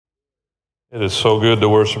It is so good to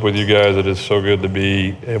worship with you guys. It is so good to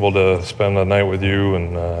be able to spend the night with you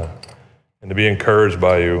and to be encouraged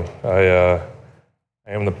by you. I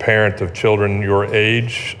am the parent of children your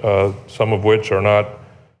age, some of which are not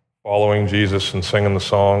following Jesus and singing the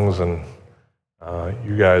songs, and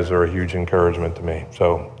you guys are a huge encouragement to me.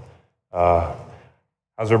 So, how's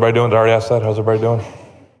everybody doing? Did I already ask that? How's everybody doing?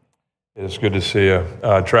 It's good to see you.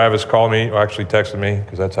 Travis called me, or actually texted me,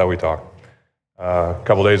 because that's how we talk. A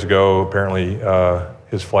couple days ago, apparently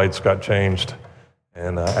his flights got changed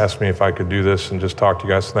and asked me if I could do this and just talk to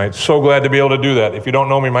you guys tonight. So glad to be able to do that. If you don't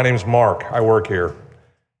know me, my name's Mark. I work here.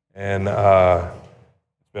 And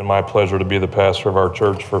it's been my pleasure to be the pastor of our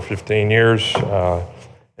church for 15 years.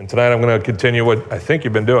 And tonight I'm going to continue what I think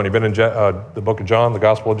you've been doing. You've been in the book of John, the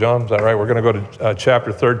Gospel of John. Is that right? We're going to go to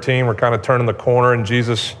chapter 13. We're kind of turning the corner in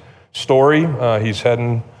Jesus' story. He's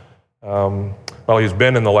heading... he's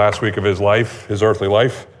been in the last week of his life, his earthly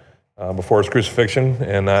life, before his crucifixion,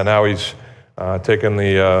 and now he's taken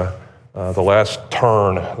the last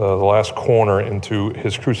turn, the last corner into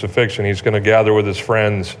his crucifixion. He's going to gather with his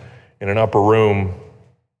friends in an upper room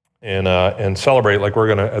and celebrate, like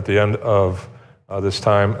we're going to at the end of this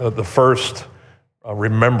time, the first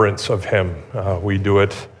remembrance of him. We do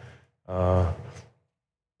it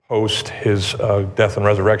post his death and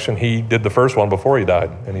resurrection. He did the first one before he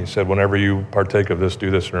died, and he said, whenever you partake of this,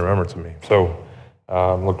 do this in remembrance of me. So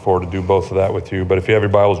I'm looking forward to do both of that with you. But if you have your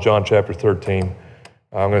Bibles, John chapter 13,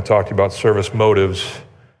 I'm going to talk to you about service motives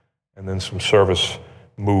and then some service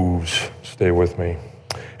moves. Stay with me.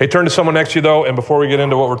 Hey, turn to someone next to you, though, and before we get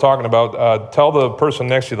into what we're talking about, tell the person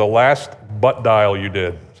next to you the last butt dial you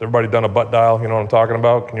did. Has everybody done a butt dial? You know what I'm talking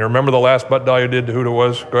about? Can you remember the last butt dial you did, who it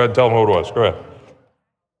was? Go ahead and tell them who it was. Go ahead.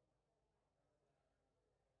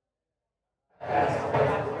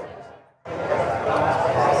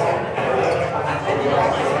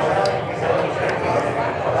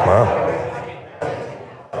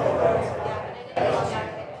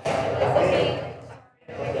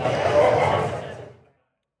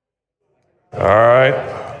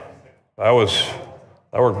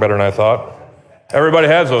 That worked better than I thought. Everybody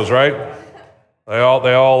has those, right? They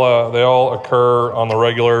all occur on the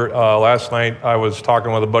regular. Last night I was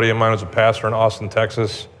talking with a buddy of mine who's a pastor in Austin,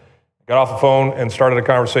 Texas. Got off the phone and started a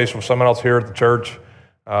conversation with someone else here at the church.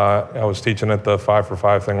 I was teaching at the 5 for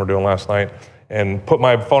 5 thing we're doing last night, and put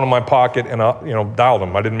my phone in my pocket and dialed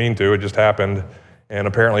him. I didn't mean to; it just happened. And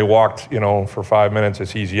apparently walked for 5 minutes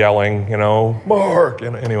as he's yelling, Mark.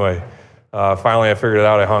 And anyway. Finally, I figured it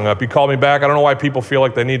out. I hung up. He called me back. I don't know why people feel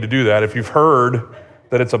like they need to do that. If you've heard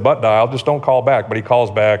that it's a butt dial, just don't call back. But he calls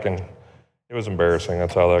back, and it was embarrassing.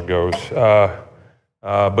 That's how that goes.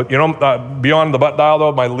 But beyond the butt dial,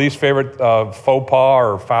 though, my least favorite faux pas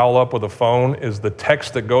or foul up with a phone is the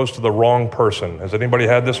text that goes to the wrong person. Has anybody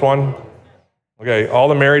had this one? Okay, all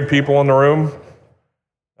the married people in the room,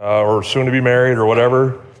 or soon to be married or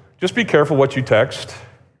whatever, just be careful what you text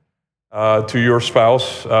to your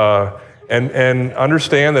spouse. And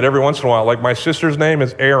understand that every once in a while, like my sister's name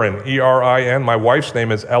is Erin, E-R-I-N. My wife's name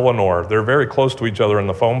is Eleanor. They're very close to each other in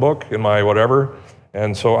the phone book, in my whatever.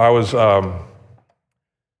 And so I was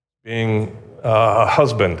being a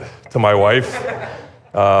husband to my wife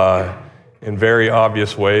in very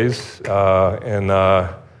obvious ways and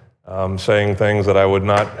saying things that I would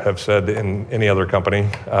not have said in any other company.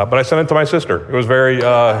 But I sent it to my sister. It was very,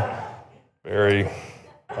 very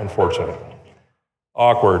unfortunate.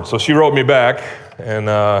 Awkward. So she wrote me back and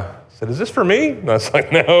said, is this for me? And I was like,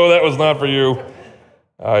 no, that was not for you.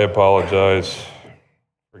 I apologize.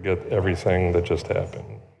 Forget everything that just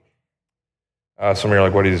happened. Some of you are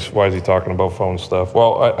like, why is he talking about phone stuff?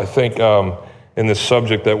 Well, I think in this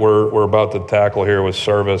subject that we're about to tackle here with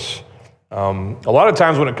service, a lot of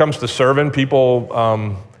times when it comes to serving, people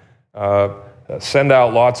send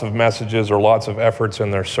out lots of messages or lots of efforts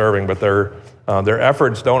in their serving, but their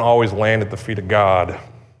efforts don't always land at the feet of God.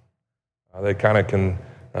 They kind of can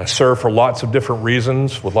serve for lots of different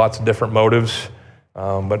reasons with lots of different motives,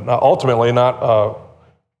 but ultimately not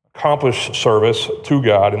accomplish service to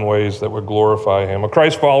God in ways that would glorify Him. A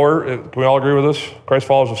Christ follower, can we all agree with this? Christ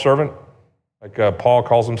follower is a servant. Like Paul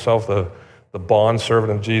calls himself the bond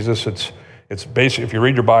servant of Jesus. It's basically, if you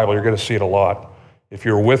read your Bible, you're going to see it a lot. If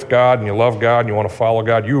you're with God and you love God and you want to follow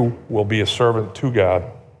God, you will be a servant to God.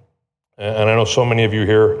 And I know so many of you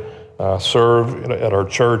here serve at our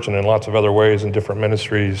church and in lots of other ways in different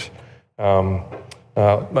ministries.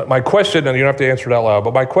 But my question, and you don't have to answer it out loud,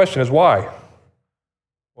 but my question is why?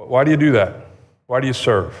 Why do you do that? Why do you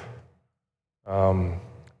serve?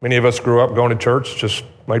 Many of us grew up going to church, just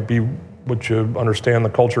might be what you understand the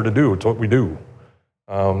culture to do. It's what we do.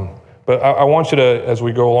 But I want you to, as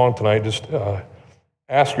we go along tonight, just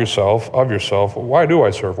ask yourself, why do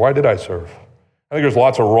I serve? Why did I serve? I think there's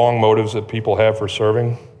lots of wrong motives that people have for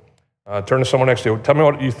serving. Turn to someone next to you. Tell me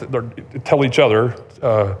what you tell each other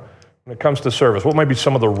when it comes to service. What might be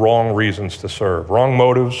some of the wrong reasons to serve? Wrong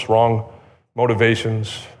motives, wrong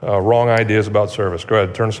motivations, wrong ideas about service. Go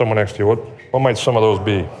ahead, turn to someone next to you. What might some of those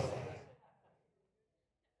be?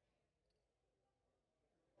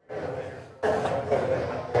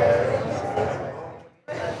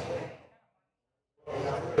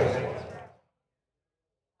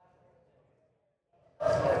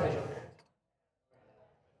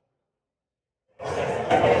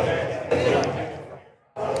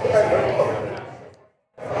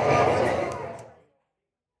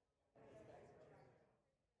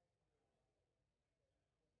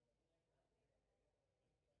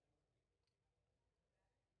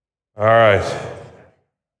 All right.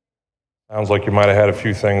 Sounds like you might have had a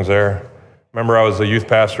few things there. Remember, I was a youth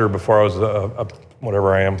pastor before I was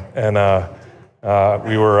whatever I am, and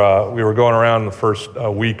we were going around the first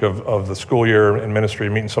week of the school year in ministry,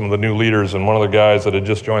 meeting some of the new leaders, and one of the guys that had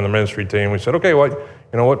just joined the ministry team, we said, okay,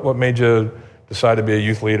 what made you decide to be a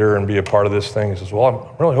youth leader and be a part of this thing? He says, well,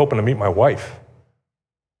 I'm really hoping to meet my wife.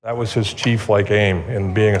 That was his chief aim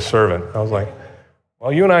in being a servant. I was like,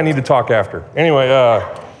 well, you and I need to talk after. Anyway,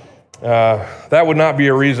 that would not be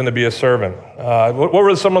a reason to be a servant. What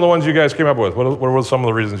were some of the ones you guys came up with? What were some of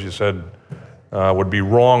the reasons you said would be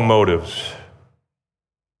wrong motives?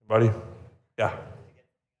 Anybody? Yeah.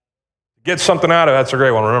 Get something out of it. That's a great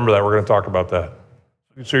one. Remember that. We're going to talk about that.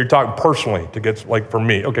 So you're talking personally to get, like for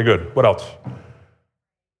me. Okay, good. What else?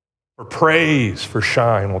 For praise, for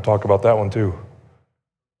shine. We'll talk about that one too.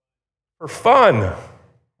 For fun.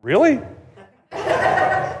 Really?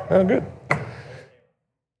 Oh, good.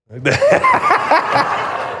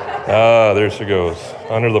 There she goes,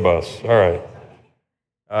 under the bus. All right.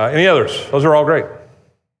 Any others? Those are all great.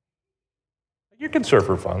 You can serve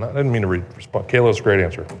for fun. I didn't mean to respond. Kayla's a great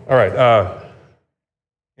answer. All right.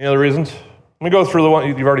 Any other reasons? Let me go through the one.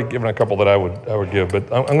 You've already given a couple that I would give,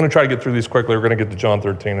 but I'm going to try to get through these quickly. We're going to get to John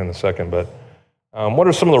 13 in a second. But what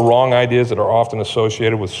are some of the wrong ideas that are often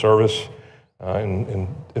associated with service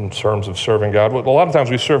in terms of serving God? Well, a lot of times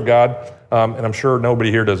we serve God, and I'm sure nobody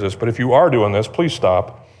here does this, but if you are doing this, please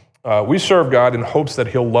stop. We serve God in hopes that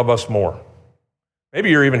He'll love us more. Maybe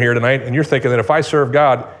you're even here tonight, and you're thinking that if I serve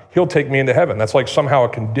God, He'll take me into heaven. That's like somehow a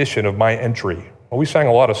condition of my entry. Well, we sang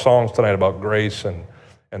a lot of songs tonight about grace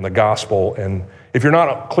and the gospel, and if you're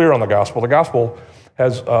not clear on the gospel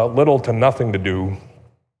has little to nothing to do.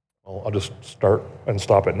 Well, I'll just start and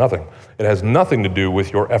stop at nothing. It has nothing to do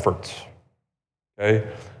with your efforts. Okay?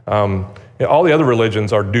 All the other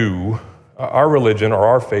religions are due. Our religion or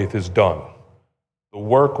our faith is done. The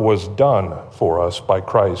work was done for us by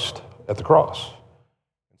Christ at the cross.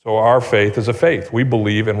 So our faith is a faith. We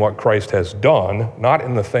believe in what Christ has done, not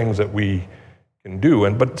in the things that we can do.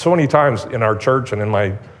 But so many times in our church and in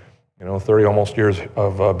my 30 almost years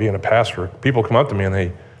of being a pastor, people come up to me and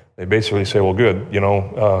they basically say, well, good,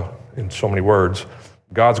 in so many words,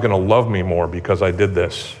 God's going to love me more because I did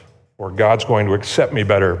this. Or God's going to accept me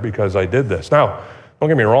better because I did this. Now, don't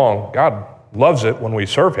get me wrong, God loves it when we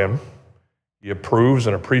serve Him. He approves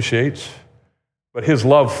and appreciates. But His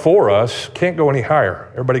love for us can't go any higher.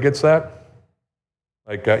 Everybody gets that?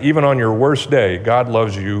 Like even on your worst day, God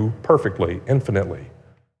loves you perfectly, infinitely,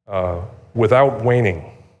 without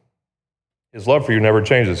waning. His love for you never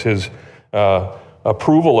changes. His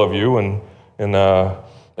approval of you and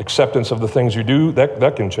acceptance of the things you do,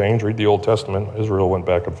 that can change. Read the Old Testament. Israel went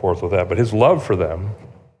back and forth with that. But His love for them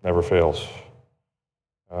never fails.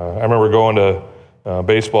 I remember going to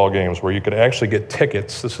baseball games where you could actually get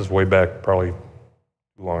tickets. This is way back, probably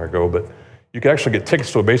too long ago, but you could actually get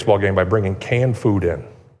tickets to a baseball game by bringing canned food in.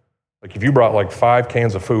 Like if you brought like 5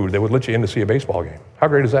 cans of food, they would let you in to see a baseball game. How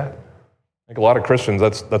great is that? I think a lot of Christians,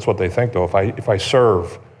 that's what they think though. If I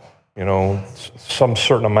serve, some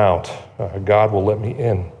certain amount, God will let me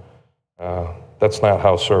in. That's not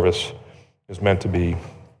how service is meant to be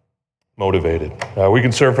motivated. We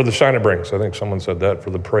can serve for the shine it brings. I think someone said that, for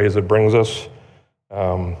the praise it brings us.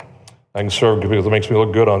 I can serve because it makes me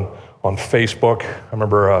look good on Facebook. I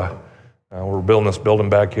remember we were building this building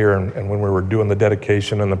back here, and when we were doing the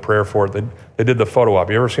dedication and the prayer for it, they did the photo op.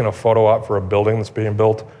 You ever seen a photo op for a building that's being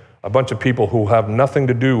built? A bunch of people who have nothing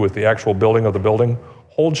to do with the actual building of the building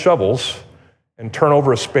hold shovels and turn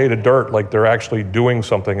over a spade of dirt like they're actually doing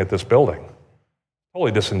something at this building.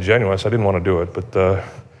 Totally disingenuous. I didn't want to do it, but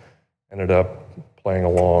ended up playing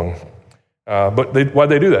along. But why'd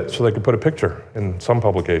they do that? So they could put a picture in some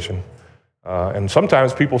publication. And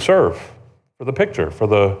sometimes people serve for the picture, for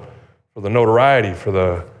the for the notoriety, for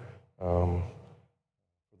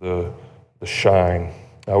the shine.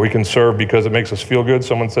 We can serve because it makes us feel good.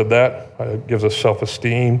 Someone said that. It gives us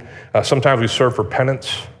self-esteem. Sometimes we serve for penance,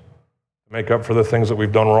 to make up for the things that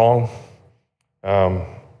we've done wrong.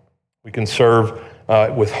 We can serve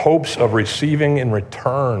with hopes of receiving in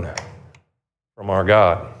return from our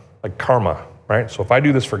God, like karma, right? So if I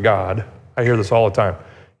do this for God, I hear this all the time.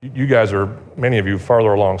 You guys are, many of you,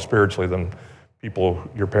 farther along spiritually than people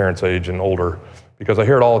your parents' age and older, because I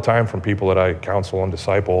hear it all the time from people that I counsel and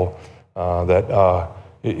disciple, that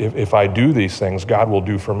if I do these things, God will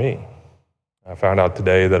do for me. I found out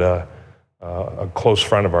today that a close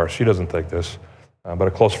friend of ours, she doesn't think this, but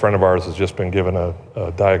a close friend of ours has just been given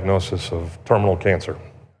a diagnosis of terminal cancer.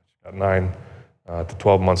 She's got 9 to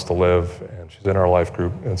 12 months to live, and she's in our life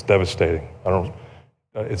group, and it's devastating.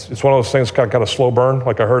 It's one of those things, kind of slow burn,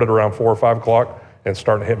 like I heard it around 4 or 5 o'clock, and it's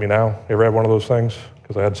starting to hit me now. You ever had one of those things?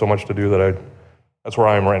 Because I had so much to do that that's where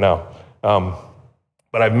I am right now.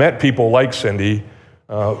 But I've met people like Cindy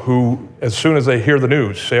who, as soon as they hear the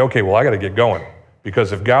news, say, okay, well, I got to get going.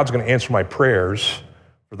 Because if God's going to answer my prayers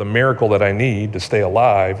for the miracle that I need to stay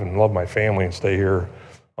alive and love my family and stay here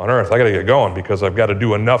on earth, I got to get going, because I've got to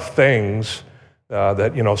do enough things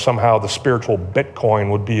that, somehow the spiritual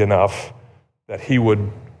Bitcoin would be enough that he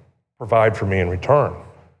would provide for me in return.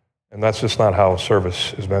 And that's just not how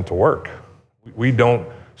service is meant to work. We don't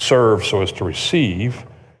serve so as to receive.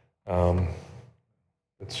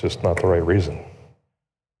 It's just not the right reason.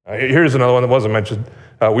 Here's another one that wasn't mentioned.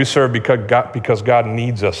 We serve because God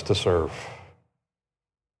needs us to serve.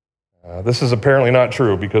 This is apparently not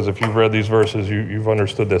true, because if you've read these verses, you've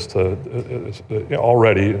understood this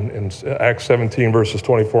already. In Acts 17, verses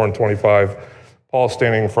 24 and 25, Paul's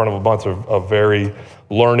standing in front of a bunch of very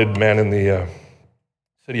learned men in the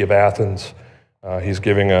city of Athens. He's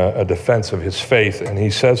giving a defense of his faith, and he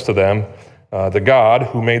says to them, the God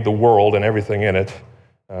who made the world and everything in it,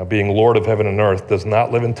 being Lord of heaven and earth, does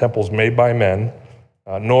not live in temples made by men,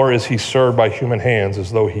 nor is he served by human hands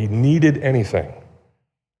as though he needed anything,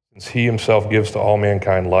 since he himself gives to all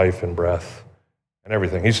mankind life and breath and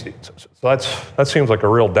everything. So that seems like a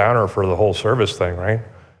real downer for the whole service thing, right?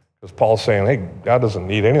 Because Paul's saying, hey, God doesn't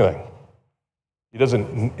need anything. He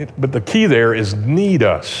doesn't, but the key there is need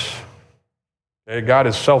us. Okay? God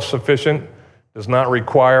is self-sufficient, does not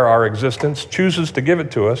require our existence, chooses to give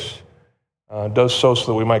it to us, does so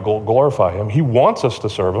that we might glorify him. He wants us to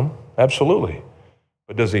serve him, absolutely.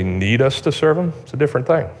 But does he need us to serve him? It's a different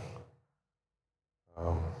thing.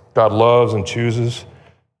 God loves and chooses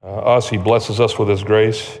us. He blesses us with his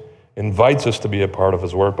grace, invites us to be a part of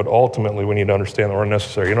his work, but ultimately we need to understand that we're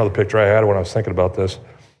necessary. You know the picture I had when I was thinking about this?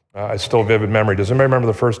 I still vivid memory. Does anybody remember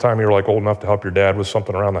the first time you were old enough to help your dad with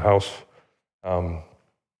something around the house? One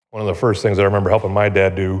of the first things I remember helping my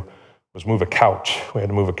dad do was move a couch. We had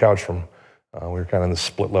to move a couch from, we were kind of in this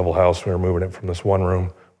split-level house. We were moving it from this one room.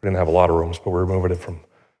 We didn't have a lot of rooms, but we were moving it from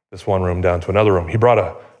this one room down to another room. He brought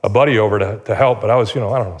a buddy over to help, but I was,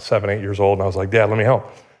 7, 8 years old, and I was like, Dad, let me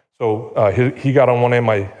help. So he got on one end,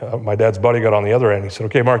 my dad's buddy got on the other end. He said,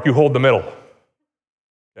 okay, Mark, you hold the middle.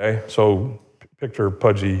 Okay, so picture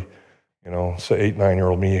pudgy, 8,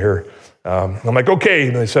 9-year-old me here. I'm like, okay.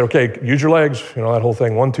 And they said, okay, use your legs, that whole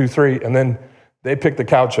thing, 1, 2, 3. And then they picked the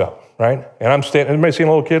couch up, right? And I'm standing, anybody seen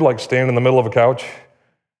a little kid standing in the middle of a couch,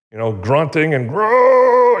 grunting and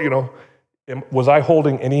was I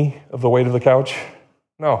holding any of the weight of the couch?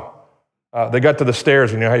 No. They got to the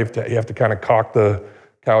stairs, and how you have to kind of cock the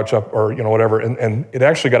couch up or, whatever. And it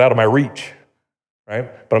actually got out of my reach,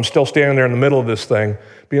 right? But I'm still standing there in the middle of this thing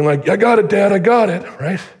being like, I got it, Dad, I got it,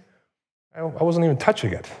 right? I wasn't even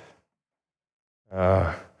touching it.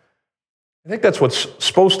 I think that's what's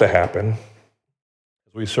supposed to happen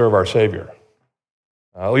as we serve our Savior.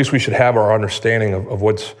 At least we should have our understanding of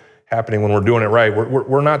what's happening when we're doing it right.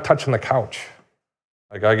 We're not touching the couch.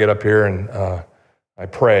 Like I get up here and I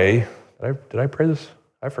pray. Did I pray this?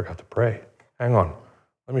 I forgot to pray. Hang on.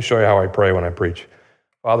 Let me show you how I pray when I preach.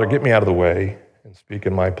 Father, get me out of the way and speak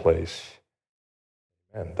in my place.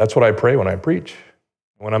 And that's what I pray when I preach.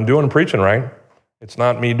 When I'm doing preaching right, it's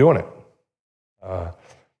not me doing it.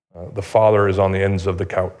 The Father is on the ends of the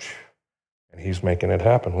couch, and he's making it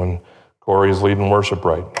happen. When Corey is leading worship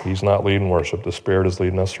right, he's not leading worship. The Spirit is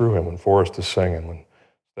leading us through him. When Forrest is singing, when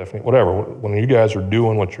Stephanie, whatever, when you guys are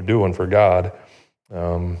doing what you're doing for God,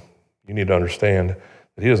 you need to understand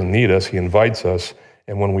that he doesn't need us. He invites us.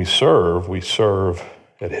 And when we serve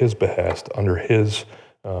at his behest, under his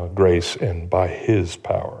grace and by his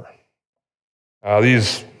power.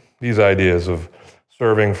 These ideas of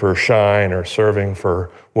serving for shine or serving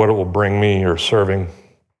for what it will bring me or serving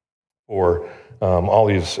for all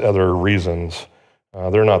these other reasons,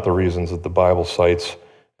 they're not the reasons that the Bible cites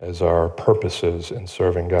as our purposes in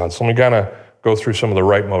serving God. So let me kind of go through some of the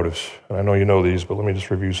right motives. And I know you know these, but let me just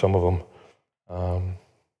review some of them.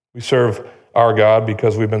 We serve our God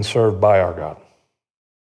because we've been served by our God.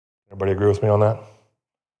 Everybody agree with me on that?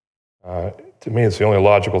 To me, it's the only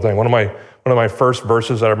logical thing. One of my first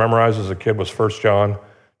verses that I memorized as a kid was 1 John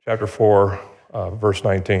chapter 4, verse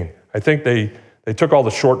 19. I think they took all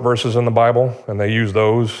the short verses in the Bible and they used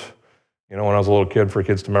those, when I was a little kid, for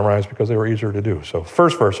kids to memorize because they were easier to do. So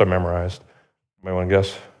first verse I memorized. You may want to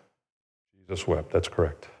guess? Jesus wept. That's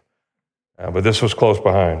correct. But this was close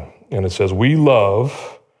behind. And it says, we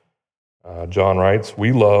love, John writes,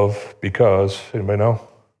 we love because, anybody know?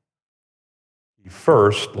 He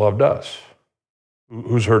first loved us.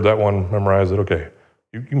 Who's heard that one, memorized it? Okay.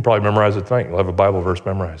 You can probably memorize it tonight. You'll have a Bible verse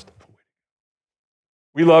memorized.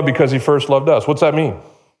 We love because he first loved us. What's that mean? It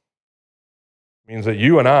means that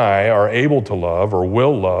you and I are able to love or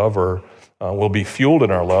will be fueled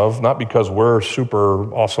in our love, not because we're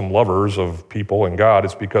super awesome lovers of people and God.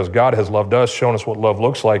 It's because God has loved us, shown us what love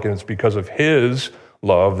looks like, and it's because of his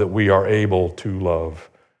love that we are able to love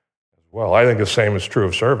as well. I think the same is true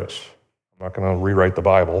of service. I'm not going to rewrite the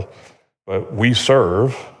Bible, but we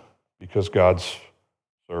serve because God's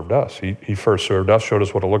served us. He first served us, showed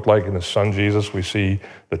us what it looked like in his son Jesus. We see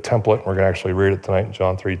the template. We're going to actually read it tonight in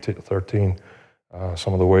John 3:13,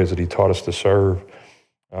 some of the ways that he taught us to serve.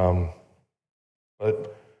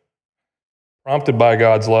 But prompted by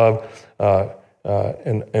God's love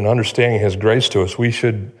and understanding his grace to us, we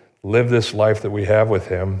should live this life that we have with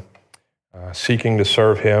him, seeking to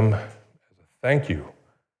serve him as a thank you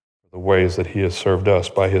for the ways that he has served us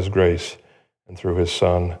by his grace and through his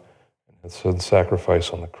son and his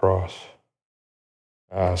sacrifice on the cross.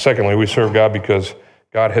 Secondly, we serve God because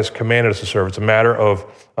God has commanded us to serve. It's a matter of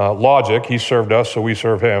logic. He served us, so we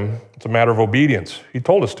serve him. It's a matter of obedience. He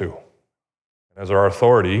told us to. As our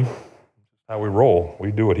authority, how we roll.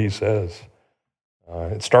 We do what he says.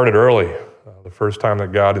 It started early. The first time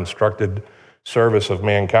that God instructed service of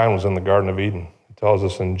mankind was in the Garden of Eden. It tells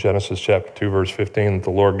us in Genesis chapter 2, verse 15, that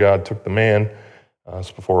the Lord God took the man,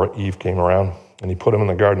 it's before Eve came around, and he put him in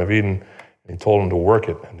the Garden of Eden, and he told him to work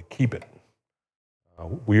it and to keep it.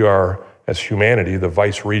 We are, as humanity, the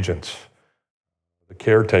vice regents, the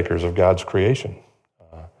caretakers of God's creation.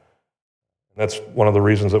 And that's one of the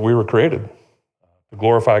reasons that we were created. To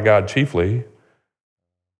glorify God chiefly, to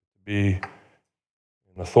be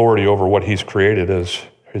an authority over what he's created as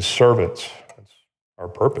his servants. That's our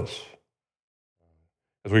purpose.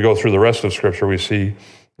 As we go through the rest of Scripture, we see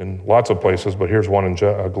in lots of places, but here's one in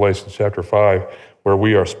Galatians chapter 5, where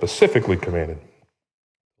we are specifically commanded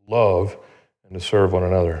to love and to serve one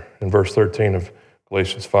another. In verse 13 of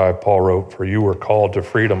Galatians 5, Paul wrote, "For you were called to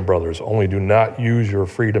freedom, brothers, only do not use your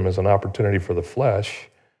freedom as an opportunity for the flesh.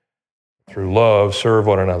 Through love, serve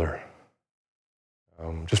one another."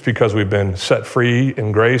 Just because we've been set free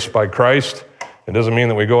in grace by Christ, it doesn't mean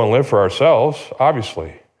that we go and live for ourselves,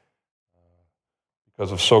 obviously.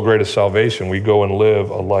 Because of so great a salvation, we go and live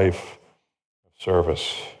a life of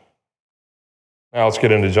service. Now let's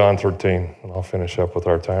get into John 13, and I'll finish up with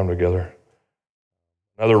our time together.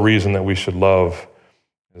 Another reason that we should love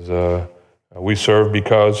is we serve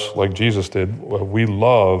because, like Jesus did, we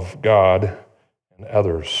love God and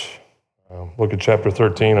others. Look at chapter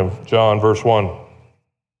 13 of John, verse 1.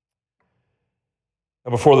 Now,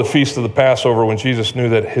 before the feast of the Passover, when Jesus knew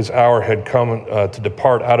that his hour had come to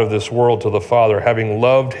depart out of this world to the Father, having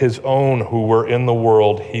loved his own who were in the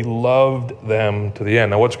world, he loved them to the end.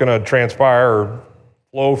 Now, what's going to transpire or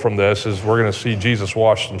flow from this is we're going to see Jesus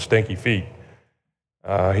wash some stinky feet.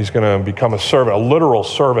 He's going to become a servant, a literal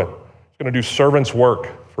servant. He's going to do servant's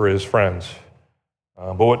work for his friends.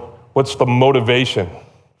 But what's the motivation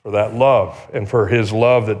for that love and for his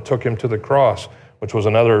love that took him to the cross, which was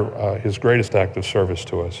another, his greatest act of service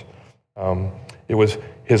to us? It was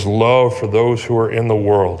his love for those who are in the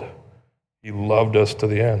world. He loved us to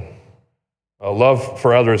the end. Love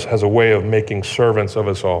for others has a way of making servants of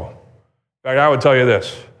us all. In fact, I would tell you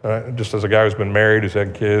this, just as a guy who's been married, who's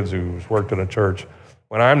had kids, who's worked in a church,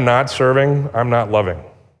 when I'm not serving, I'm not loving.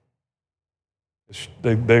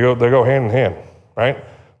 They go hand in hand, right?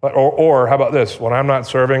 Or how about this? When I'm not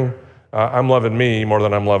serving, I'm loving me more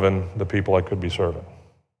than I'm loving the people I could be serving.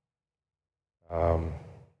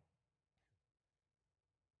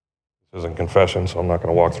 This isn't confession, so I'm not going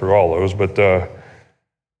to walk through all those, but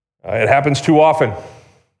it happens too often.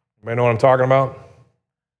 You may know what I'm talking about.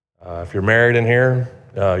 If you're married in here,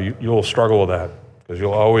 you'll struggle with that because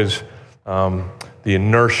you'll always, the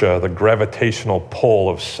inertia, the gravitational pull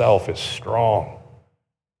of self is strong.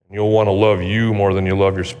 You'll want to love you more than you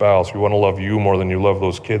love your spouse. You want to love you more than you love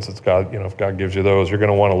those kids that God, if God gives you those. You're going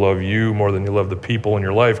to want to love you more than you love the people in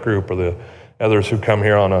your life group or the others who come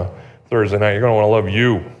here on a Thursday night. You're going to want to love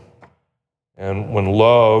you. And when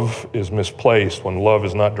love is misplaced, when love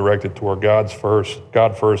is not directed toward God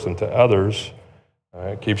first and to others,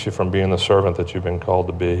 it keeps you from being the servant that you've been called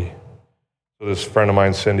to be. So this friend of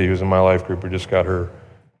mine, Cindy, who's in my life group, who just got her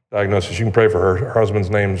diagnosis, you can pray for her. Her husband's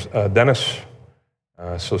name's Dennis.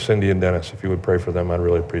 So Cindy and Dennis, if you would pray for them, I'd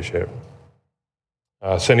really appreciate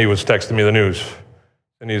it. Cindy was texting me the news.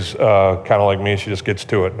 Cindy's kind of like me. She just gets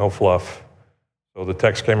to it, no fluff. So the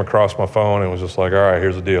text came across my phone and was just like, all right,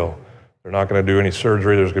 here's the deal. They're not going to do any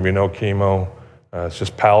surgery. There's going to be no chemo. It's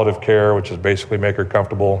just palliative care, which is basically make her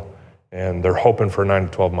comfortable. And they're hoping for 9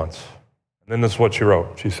 to 12 months. And then this is what she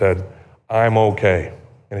wrote. She said, I'm okay.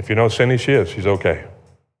 And if you know Cindy, she is. She's okay.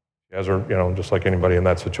 She has her, just like anybody in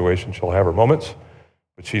that situation, she'll have her moments.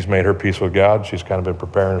 But she's made her peace with God. She's kind of been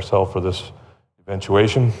preparing herself for this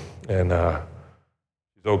eventuation. And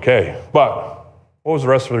she's okay. But what was the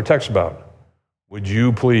rest of her text about? Would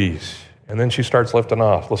you please? And then she starts listing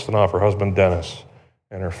off her husband, Dennis,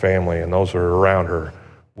 and her family, and those who are around her.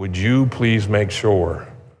 Would you please make sure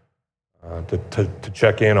to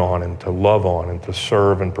check in on and to love on and to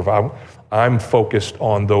serve and provide? I'm focused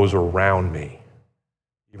on those around me,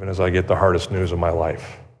 even as I get the hardest news of my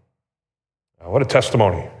life. What a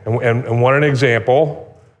testimony. And what an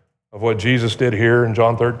example of what Jesus did here in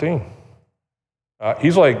John 13.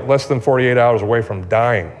 He's like less than 48 hours away from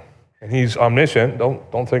dying. And he's omniscient.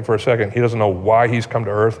 Don't think for a second. He doesn't know why he's come to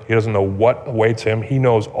earth. He doesn't know what awaits him. He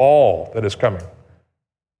knows all that is coming.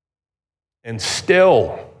 And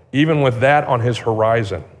still, even with that on his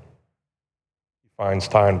horizon, he finds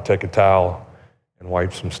time to take a towel and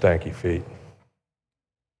wipe some stanky feet.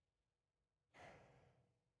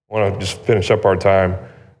 I want to just finish up our time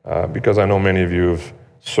because I know many of you have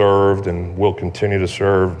served and will continue to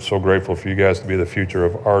serve. So grateful for you guys to be the future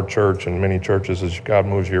of our church and many churches as God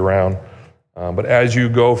moves you around. But as you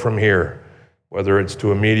go from here, whether it's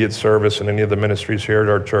to immediate service in any of the ministries here at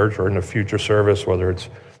our church or in a future service, whether it's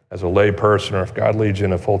as a lay person or if God leads you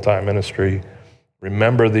in a full-time ministry,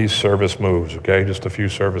 remember these service moves, okay? Just a few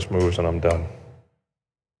service moves and I'm done.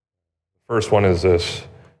 First one is this.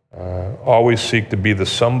 Always seek to be the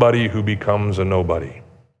somebody who becomes a nobody.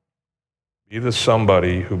 Be the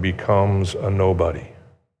somebody who becomes a nobody.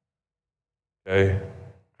 Okay?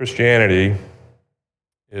 Christianity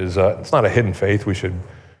is, it's not a hidden faith. We should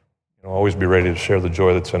always be ready to share the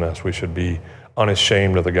joy that's in us. We should be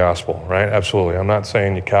unashamed of the gospel, right? Absolutely. I'm not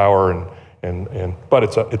saying you cower, but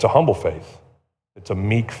it's a humble faith. It's a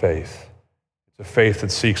meek faith. It's a faith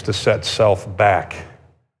that seeks to set self back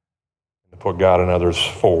and to put God and others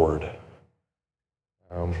forward.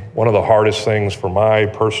 One of the hardest things for my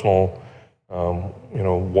personal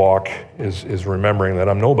walk is remembering that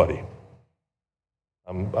I'm nobody.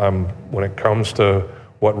 I'm when it comes to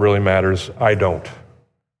what really matters, I don't.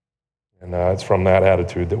 And it's from that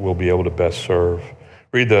attitude that we'll be able to best serve.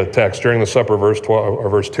 Read the text during the supper, verse 12 or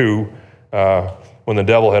verse 2. When the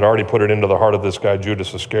devil had already put it into the heart of this guy,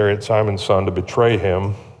 Judas Iscariot, Simon's son, to betray him.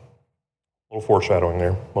 A little foreshadowing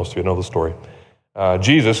there. Most of you know the story.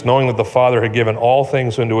 Jesus, knowing that the Father had given all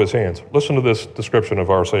things into his hands. Listen to this description of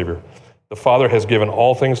our Savior. The Father has given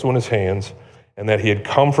all things into his hands, and that he had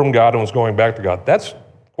come from God and was going back to God. That's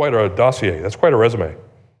quite a dossier. That's quite a resume,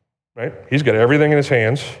 right? He's got everything in his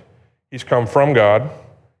hands. He's come from God.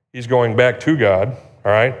 He's going back to God,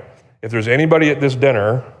 all right? If there's anybody at this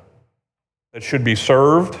dinner that should be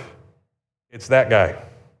served, it's that guy.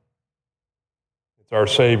 It's our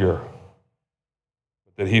Savior.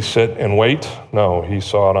 Did he sit and wait? No, he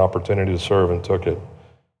saw an opportunity to serve and took it.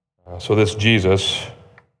 So this Jesus,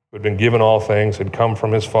 who had been given all things, had come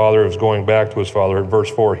from his Father, was going back to his Father. In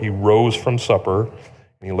verse 4, he rose from supper, and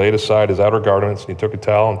he laid aside his outer garments, and he took a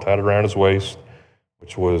towel and tied it around his waist,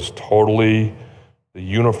 which was totally the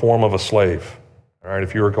uniform of a slave. All right,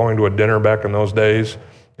 if you were going to a dinner back in those days,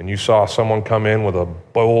 and you saw someone come in with a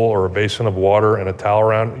bowl or a basin of water and a towel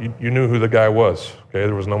around, you knew who the guy was, okay?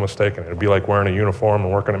 There was no mistaking it. It'd be like wearing a uniform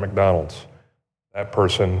and working at McDonald's. That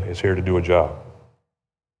person is here to do a job.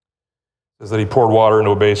 It says that he poured water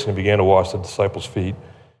into a basin and began to wash the disciples' feet.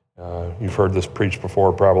 You've heard this preached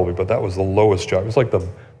before probably, but that was the lowest job. It's like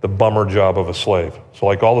the bummer job of a slave. So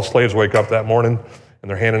like all the slaves wake up that morning and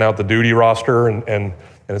they're handing out the duty roster and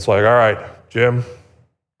it's like, all right, Jim,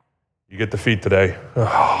 you get the feed today.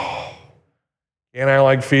 Oh, can't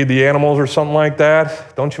I feed the animals or something like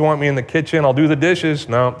that? Don't you want me in the kitchen? I'll do the dishes.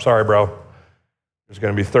 No, sorry, bro. There's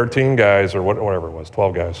going to be 13 guys or whatever it was,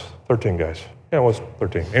 12 guys, 13 guys. Yeah, it was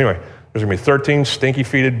 13. Anyway, there's going to be 13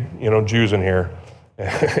 stinky-feeted, Jews in here.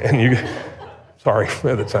 And sorry,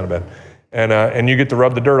 that sounded bad. And you get to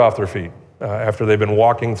rub the dirt off their feet after they've been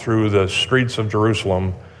walking through the streets of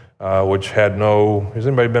Jerusalem, which had has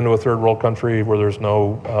anybody been to a third world country where there's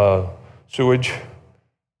no sewage?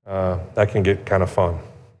 That can get kind of fun.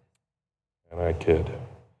 And I kid.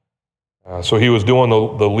 So he was doing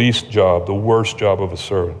the least job, the worst job of a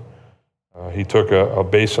servant. He took a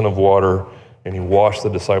basin of water and he washed the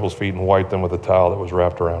disciples' feet and wiped them with a towel that was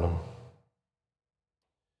wrapped around him.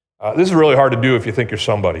 This is really hard to do if you think you're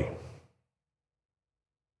somebody.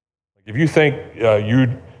 If you think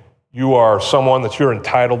you are someone that you're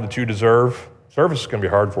entitled, that you deserve, service is going to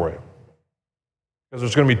be hard for you. Because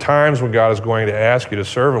there's going to be times when God is going to ask you to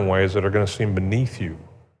serve in ways that are going to seem beneath you,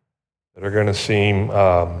 that are going to seem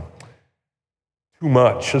too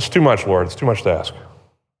much. It's too much, Lord. It's too much to ask.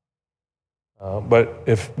 But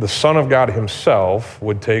if the Son of God himself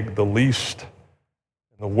would take the least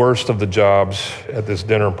and the worst of the jobs at this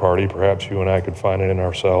dinner party, perhaps you and I could find it in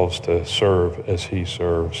ourselves to serve as he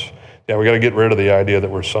serves. Yeah, we got to get rid of the idea that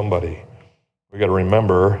we're somebody. We got to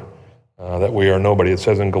remember that we are nobody. It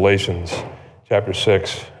says in Galatians chapter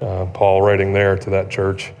 6, Paul writing there to that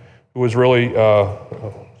church, who was really,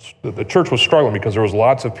 the church was struggling because there was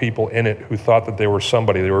lots of people in it who thought that they were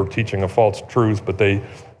somebody. They were teaching a false truth, but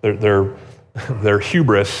their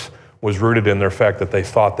hubris was rooted in their fact that they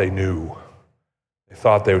thought they knew. They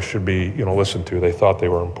thought they should be, listened to. They thought they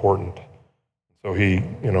were important. So he,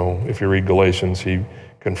 if you read Galatians, he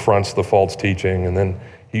confronts the false teaching, and then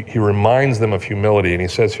he reminds them of humility. And he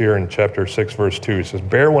says here in chapter 6, verse 2, he says,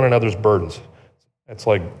 bear one another's burdens. That's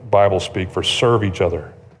like Bible speak for serve each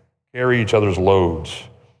other, carry each other's loads,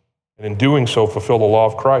 and in doing so, fulfill the law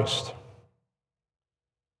of Christ.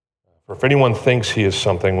 For if anyone thinks he is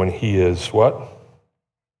something when he is what?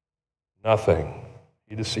 Nothing.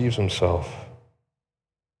 He deceives himself.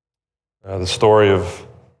 The story of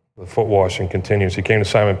the foot washing continues. He came to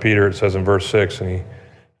Simon Peter, it says in verse 6,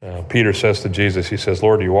 and Peter says to Jesus, he says,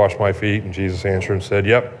 Lord, do you wash my feet? And Jesus answered and said,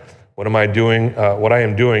 yep, what am I doing? What I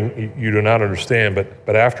am doing, you do not understand,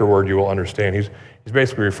 but afterward you will understand. He's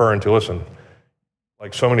basically referring to, listen,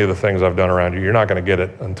 like so many of the things I've done around you, you're not going to get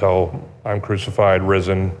it until I'm crucified,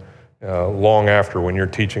 risen, long after, when you're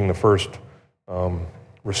teaching the first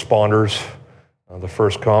responders, the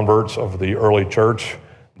first converts of the early church.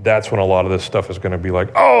 That's when a lot of this stuff is going to be like,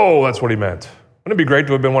 oh, that's what he meant. Wouldn't it be great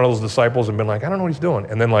to have been one of those disciples and been like, I don't know what he's doing.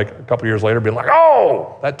 And then like a couple years later, being like,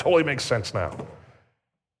 oh, that totally makes sense now.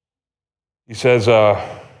 He says,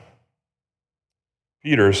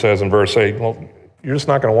 Peter says in verse 8, well, you're just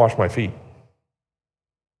not going to wash my feet.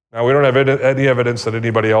 Now, we don't have any evidence that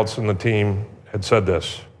anybody else in the team had said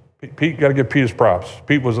this. Pete, got to give Pete his props.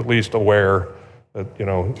 Pete was at least aware that,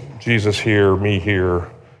 Jesus here, me here.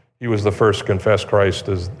 He was the first to confess Christ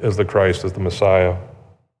as the Christ, as the Messiah.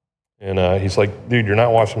 And he's like, dude, you're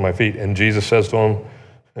not washing my feet. And Jesus says to him,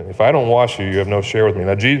 if I don't wash you, you have no share with me.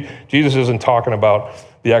 Now, Jesus isn't talking about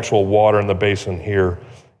the actual water in the basin here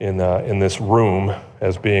in this room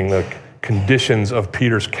as being the conditions of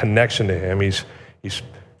Peter's connection to him. He's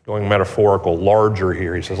going metaphorical, larger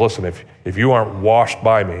here. He says, listen, if you aren't washed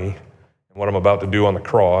by me and what I'm about to do on the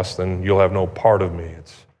cross, then you'll have no part of me.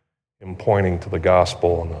 It's him pointing to the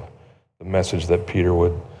gospel and the message that Peter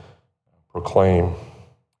would proclaim.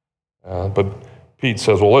 But Pete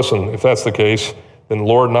says, well, listen, if that's the case, then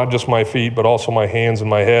Lord, not just my feet, but also my hands and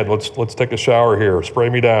my head. Let's take a shower here. Spray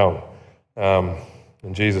me down. And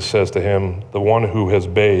Jesus says to him, the one who has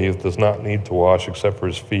bathed does not need to wash except for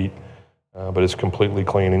his feet, but is completely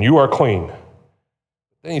clean. And you are clean.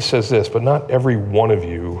 Then he says this, but not every one of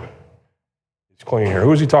you is clean here.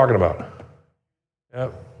 Who is he talking about? Yeah,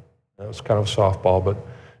 that was kind of a softball, but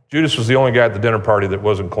Judas was the only guy at the dinner party that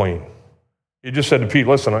wasn't clean. He just said to Pete,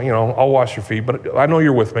 listen, I'll wash your feet, but I know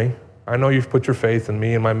you're with me. I know you've put your faith in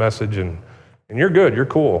me and my message, and you're good, you're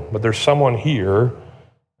cool. But there's someone here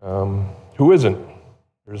who isn't.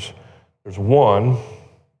 There's one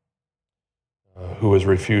who has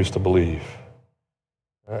refused to believe.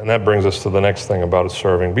 And that brings us to the next thing about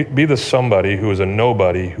serving. Be the somebody who is a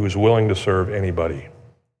nobody who is willing to serve anybody.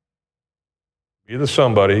 Be the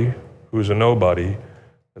somebody who is a nobody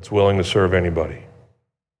that's willing to serve anybody.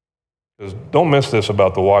 Because don't miss this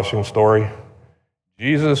about the washing story.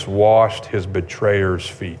 Jesus washed his betrayer's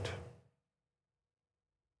feet.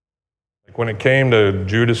 Like when it came to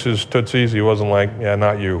Judas's tootsies, he wasn't like, yeah,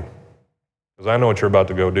 not you, because I know what you're about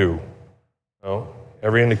to go do. No,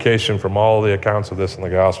 every indication from all the accounts of this in the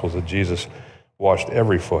Gospels that Jesus washed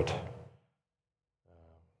every foot. It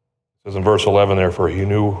says in verse 11, therefore, he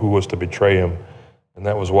knew who was to betray him, and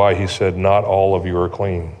that was why he said, not all of you are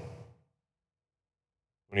clean.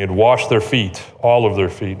 When he had washed their feet, all of their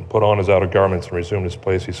feet, and put on his outer garments and resumed his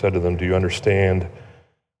place, he said to them, "Do you understand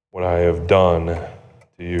what I have done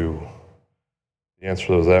to you?" The answer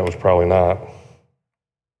to that was probably not.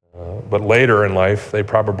 But later in life, they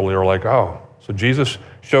probably are like, "Oh, so Jesus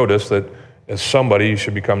showed us that as somebody, you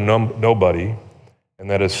should become nobody, and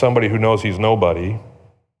that as somebody who knows he's nobody,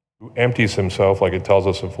 who empties himself, like it tells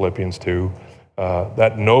us in Philippians 2,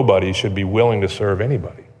 that nobody should be willing to serve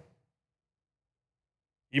anybody.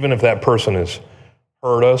 Even if that person has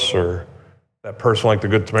hurt us, or that person, like the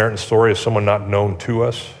Good Samaritan story, is someone not known to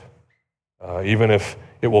us, even if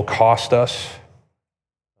it will cost us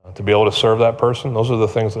to be able to serve that person, those are the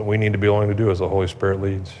things that we need to be willing to do as the Holy Spirit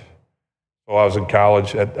leads. So I was in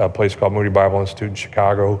college at a place called Moody Bible Institute in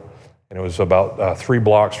Chicago, and it was about 3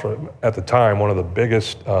 blocks from, at the time, one of the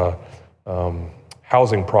biggest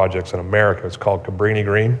housing projects in America. It's called Cabrini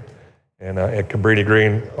Green. And at Cabrini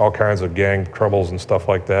Green, all kinds of gang troubles and stuff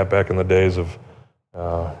like that back in the days of,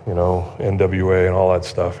 NWA and all that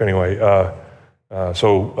stuff. Anyway,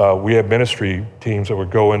 so we had ministry teams that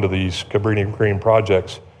would go into these Cabrini Green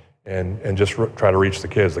projects and just try to reach the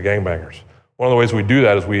kids, the gangbangers. One of the ways we do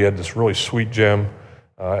that is we had this really sweet gym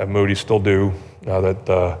at Moody, still do, that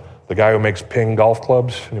the guy who makes Ping golf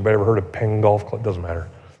clubs, anybody ever heard of Ping golf club? Doesn't matter.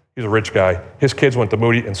 He's a rich guy. His kids went to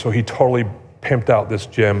Moody, and so he totally pimped out this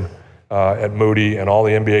gym at Moody, and all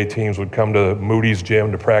the NBA teams would come to Moody's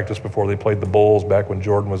gym to practice before they played the Bulls back when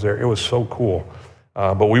Jordan was there. It was so cool.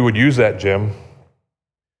 But we would use that gym,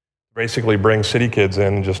 basically bring city kids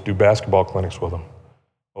in and just do basketball clinics with them.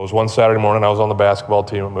 It was one Saturday morning, I was on the basketball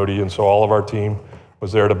team at Moody, and so all of our team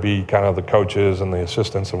was there to be kind of the coaches and the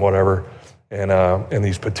assistants and whatever. And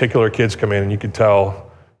these particular kids come in, and you could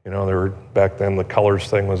tell, they were, back then the colors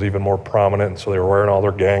thing was even more prominent, and so they were wearing all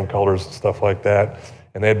their gang colors and stuff like that.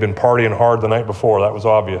 And they had been partying hard the night before. That was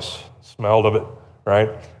obvious. Smelled of it, right?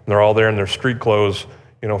 And they're all there in their street clothes,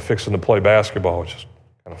 fixing to play basketball, which is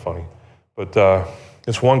kind of funny. But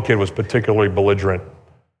this one kid was particularly belligerent.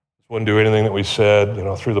 Wouldn't do anything that we said,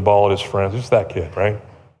 threw the ball at his friends. Just that kid, right?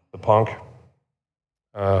 The punk.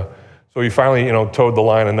 So he finally, towed the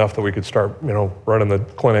line enough that we could start, running the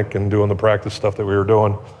clinic and doing the practice stuff that we were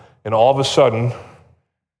doing. And all of a sudden,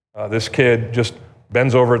 this kid just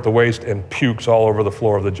bends over at the waist and pukes all over the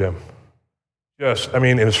floor of the gym.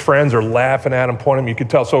 And his friends are laughing at him, pointing him. You could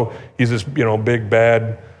tell. So he's this, big,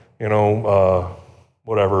 bad,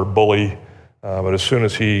 bully. But as soon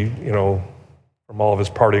as he, from all of his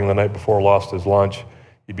partying the night before, lost his lunch,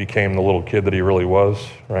 he became the little kid that he really was,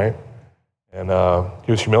 right? And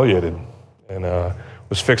he was humiliated and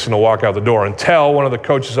was fixing to walk out the door until one of the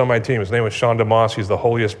coaches on my team, his name was Sean DeMoss, he's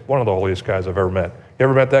one of the holiest guys I've ever met. You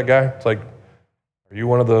ever met that guy? It's like, are you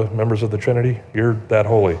one of the members of the Trinity? You're that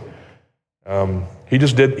holy. He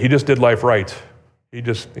just did life right.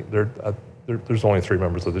 There's only 3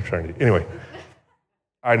 members of the Trinity. Anyway,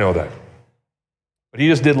 I know that. But he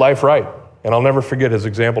just did life right. And I'll never forget his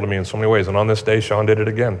example to me in so many ways. And on this day, Sean did it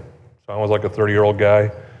again. Sean was like a 30-year-old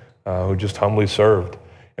guy who just humbly served.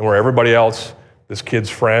 And where everybody else, this kid's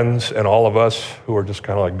friends and all of us who were just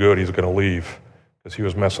kind of like, good, he's going to leave because he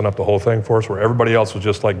was messing up the whole thing for us, where everybody else was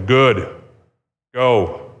just like, good,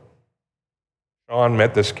 go. Sean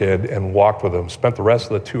met this kid and walked with him, spent the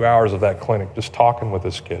rest of the 2 hours of that clinic just talking with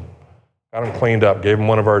this kid. Got him cleaned up, gave him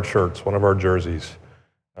one of our shirts, one of our jerseys.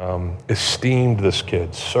 Esteemed this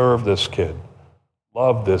kid, served this kid,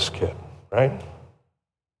 loved this kid, right?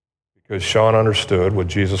 Because Sean understood what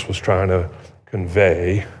Jesus was trying to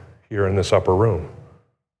convey here in this upper room.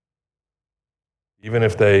 Even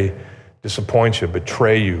if they disappoint you,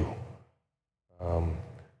 betray you,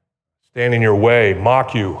 stand in your way,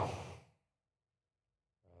 mock you,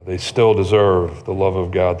 they still deserve the love of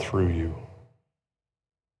God through you.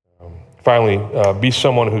 Finally, be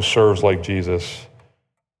someone who serves like Jesus.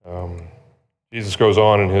 Jesus goes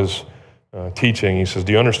on in his teaching. He says,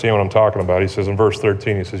 do you understand what I'm talking about? He says in verse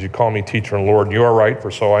 13, he says, you call me teacher and Lord, and you are right, for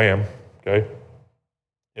so I am. Okay?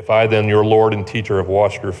 If I then, your Lord and teacher, have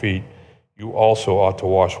washed your feet, you also ought to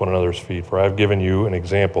wash one another's feet. For I have given you an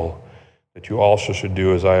example that you also should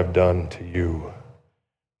do as I have done to you.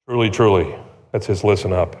 Truly, truly, that's his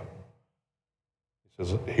listen up. He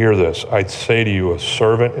says, hear this. I say to you, a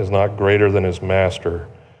servant is not greater than his master,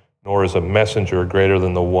 nor is a messenger greater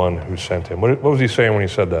than the one who sent him. What was he saying when he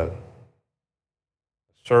said that?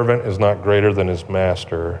 A servant is not greater than his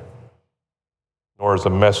master, nor is a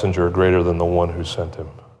messenger greater than the one who sent him.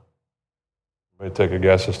 Anybody take a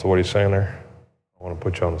guess as to what he's saying there? I want to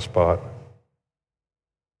put you on the spot.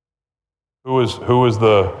 Who is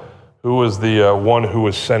the one who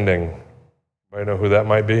was sending? Anybody know who that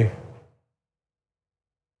might be?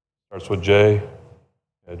 Starts with J.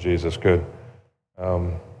 Yeah, Jesus, good.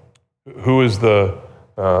 Who is the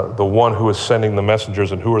one who is sending the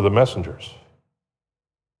messengers, and who are the messengers?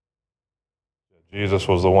 Jesus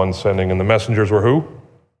was the one sending, and the messengers were who?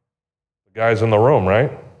 The guys in the room,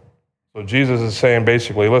 right? So Jesus is saying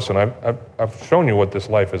basically, listen, I've shown you what this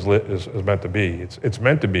life is meant to be. It's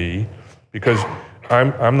meant to be because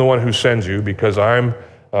I'm the one who sends you, because I'm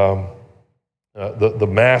the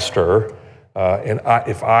master, and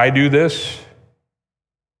if I do this,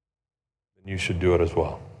 then you should do it as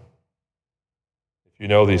well. If you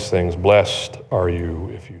know these things, blessed are you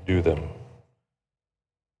if you do them.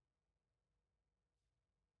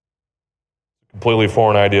 Completely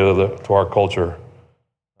foreign idea to our culture.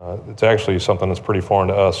 It's actually something that's pretty foreign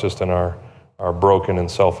to us, just in our broken and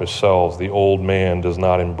selfish selves. The old man does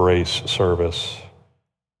not embrace service.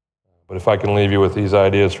 But if I can leave you with these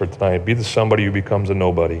ideas for tonight, be the somebody who becomes a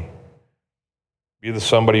nobody. Be the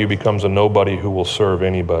somebody who becomes a nobody who will serve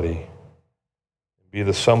anybody. Be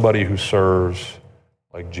the somebody who serves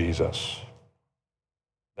like Jesus.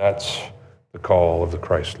 That's the call of the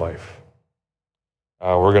Christ life.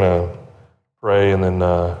 We're going to pray, and then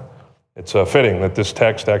it's fitting that this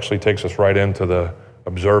text actually takes us right into the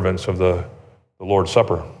observance of the Lord's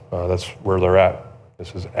Supper. That's where they're at.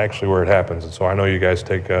 This is actually where it happens. And so I know you guys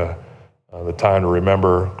take the time to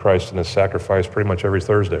remember Christ and his sacrifice pretty much every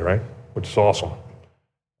Thursday, right? Which is awesome.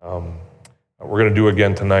 We're going to do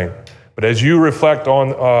again tonight. But as you reflect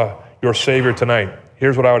on your Savior tonight,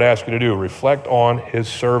 here's what I would ask you to do. Reflect on his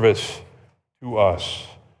service to us.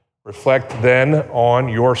 Reflect then on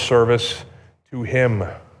your service to him.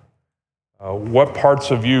 What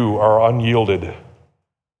parts of you are unyielded?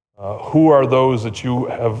 Who are those that you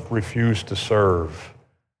have refused to serve?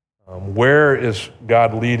 Where is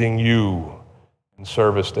God leading you in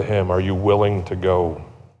service to him? Are you willing to go?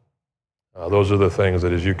 Those are the things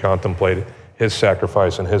that, as you contemplate his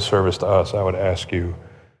sacrifice and his service to us, I would ask you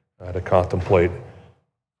to contemplate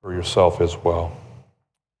for yourself as well.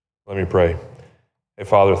 Let me pray. Hey,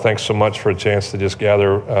 Father, thanks so much for a chance to just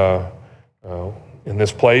gather in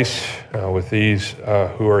this place with these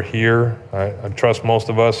who are here. I trust most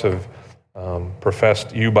of us have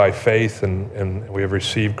professed you by faith, and we have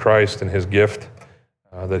received Christ and his gift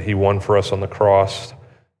that he won for us on the cross.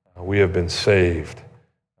 We have been saved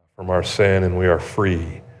from our sin, and we are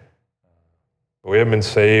free. We have been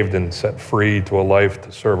saved and set free to a life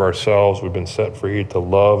to serve ourselves. We've been set free to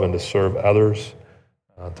love and to serve others,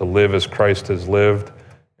 to live as Christ has lived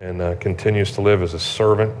and continues to live as a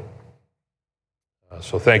servant.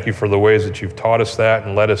 So thank you for the ways that you've taught us that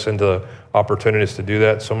and led us into opportunities to do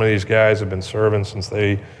that. So many of these guys have been serving since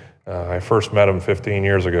I first met them 15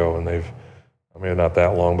 years ago, and not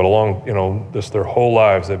that long, but along, just their whole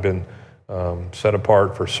lives they've been set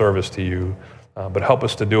apart for service to you. But help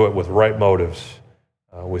us to do it with right motives,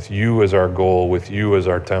 with you as our goal, with you as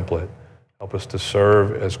our template. Help us to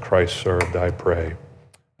serve as Christ served, I pray.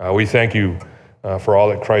 We thank you for all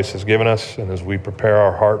that Christ has given us, and as we prepare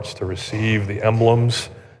our hearts to receive the emblems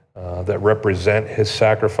that represent his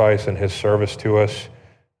sacrifice and his service to us,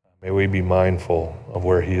 may we be mindful of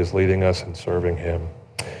where he is leading us and serving him.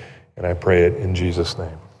 And I pray it in Jesus'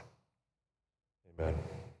 name. Amen.